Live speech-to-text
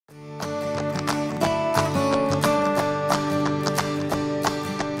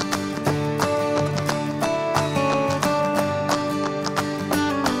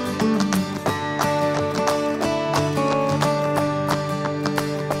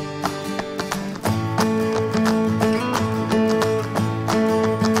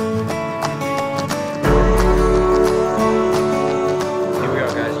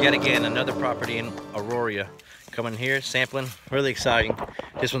property in Auraria. Coming here, sampling, really exciting.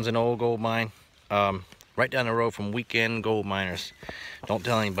 This one's an old gold mine, right down the road from Weekend Gold Miners. Don't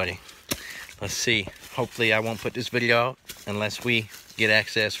tell anybody. Let's see. Hopefully I won't put this video out unless we get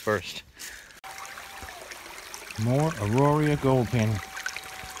access first. More Auraria gold panning.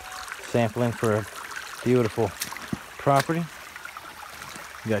 Sampling for a beautiful property.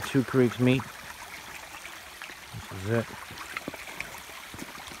 We got two creeks meet. This is it.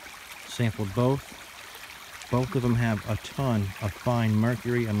 Sampled both. Both of them have a ton of fine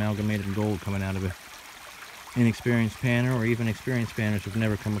mercury amalgamated gold coming out of it. Inexperienced panner, or even experienced panners who've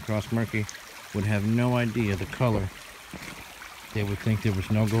never come across mercury, would have no idea the color. They would think there was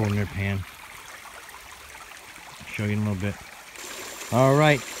no gold in their pan. I'll show you in a little bit.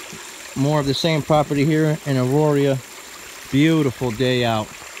 Alright, more of the same property here in Auraria. Beautiful day out.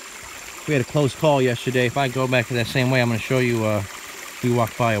 We had a close call yesterday. If I go back to that same way, I'm going to show you, we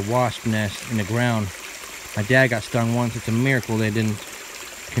walked by a wasp nest in the ground. My dad got stung once. It's a miracle they didn't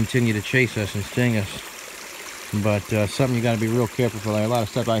continue to chase us and sting us. But something you got to be real careful for. Like, a lot of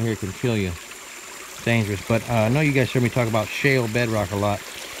stuff out here can kill you. It's dangerous. But I know you guys heard me talk about shale bedrock a lot.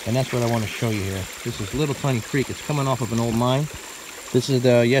 And that's what I want to show you here. This is Little Tiny Creek. It's coming off of an old mine. This is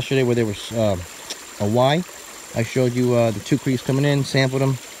the yesterday where there was a Y. I showed you the two creeks coming in, sampled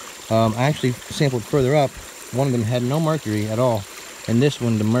them. I actually sampled further up. One of them had no mercury at all. And this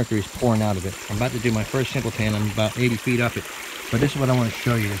one, the mercury's pouring out of it. I'm about to do my first sample pan. I'm about 80 feet up it. But this is what I want to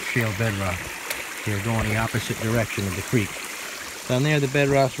show you, the shale bedrock. Here, going the opposite direction of the creek. Down there, the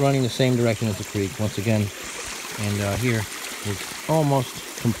bedrock's running the same direction as the creek, once again. And here, it's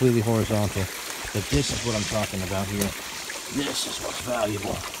almost completely horizontal. But this is what I'm talking about here. This is what's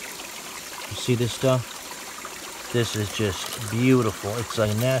valuable. You see this stuff? This is just beautiful. It's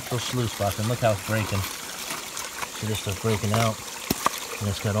a natural sluice box, and look how it's breaking. See this stuff breaking out? And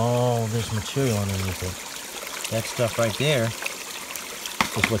it's got all this material underneath it. That stuff right there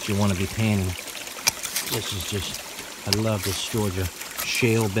is what you want to be panning. This is just, I love this Georgia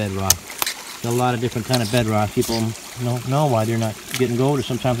shale bedrock. There's a lot of different kind of bedrock. People don't know why they're not getting gold, or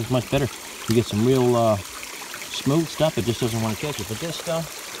sometimes it's much better. You get some real smooth stuff, it just doesn't want to catch it. But this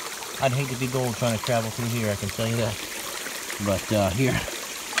stuff, I'd hate to be gold trying to travel through here, I can tell you that. But here,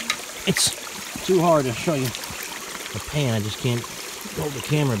 it's too hard to show you the pan. I just can't hold the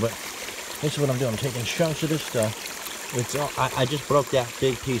camera, but this is what I'm doing. I'm taking chunks of this stuff. It's all, I just broke that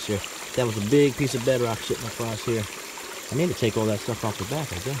big piece here. That was a big piece of bedrock sitting across here. I need to take all that stuff off the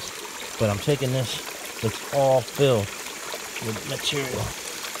back, I guess. But I'm taking this. It's all filled with material.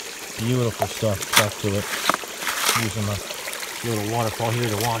 Beautiful stuff stuck to it. Using a little waterfall here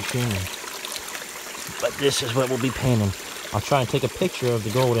to wash in. But this is what we'll be painting. I'll try and take a picture of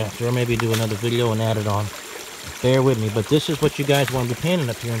the gold after, or maybe do another video and add it on. Bear with me, but this is what you guys want to be painting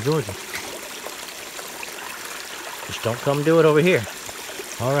up here in Georgia. Just don't come do it over here.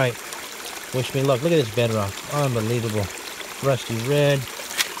 All right. Wish me luck. Look at this bedrock. Unbelievable. Rusty red.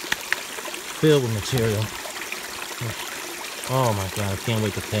 Filled with material. Oh my God, I can't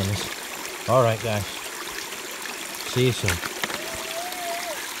wait to paint this. All right, guys. See you soon.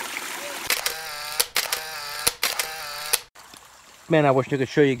 Man, I wish I could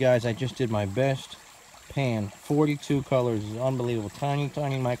show you guys. I just did my best pan. 42 colors. Unbelievable. Tiny,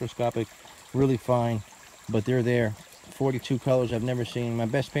 tiny, microscopic. Really fine. But they're there. 42 colors I've never seen. My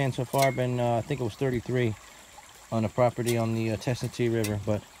best pan so far been, I think it was 33 on a property on the Tennessee River.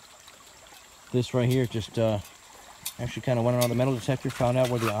 But this right here just actually kind of went around the metal detector, found out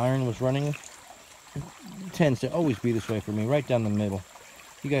where the iron was running. It tends to always be this way for me, right down the middle.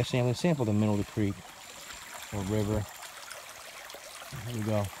 You guys sample the middle of the creek or river. Here we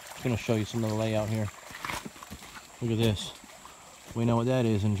go. I'm going to show you some of the layout here. Look at this. We know what that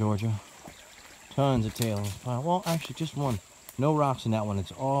is in Georgia. Tons of tailings. Well, actually just one. No rocks in that one.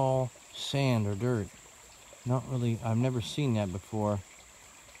 It's all sand or dirt. Not really, I've never seen that before.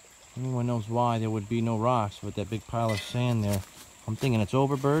 Anyone knows why there would be no rocks with that big pile of sand there? I'm thinking it's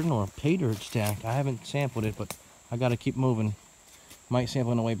overburden or pay dirt stacked. I haven't sampled it, but I got to keep moving. Might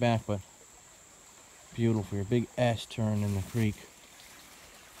sample on the way back, but beautiful. Your big S turn in the creek.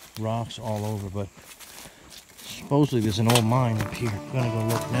 Rocks all over, but supposedly there's an old mine up here. I'm gonna go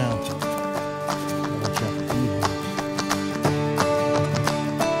look now.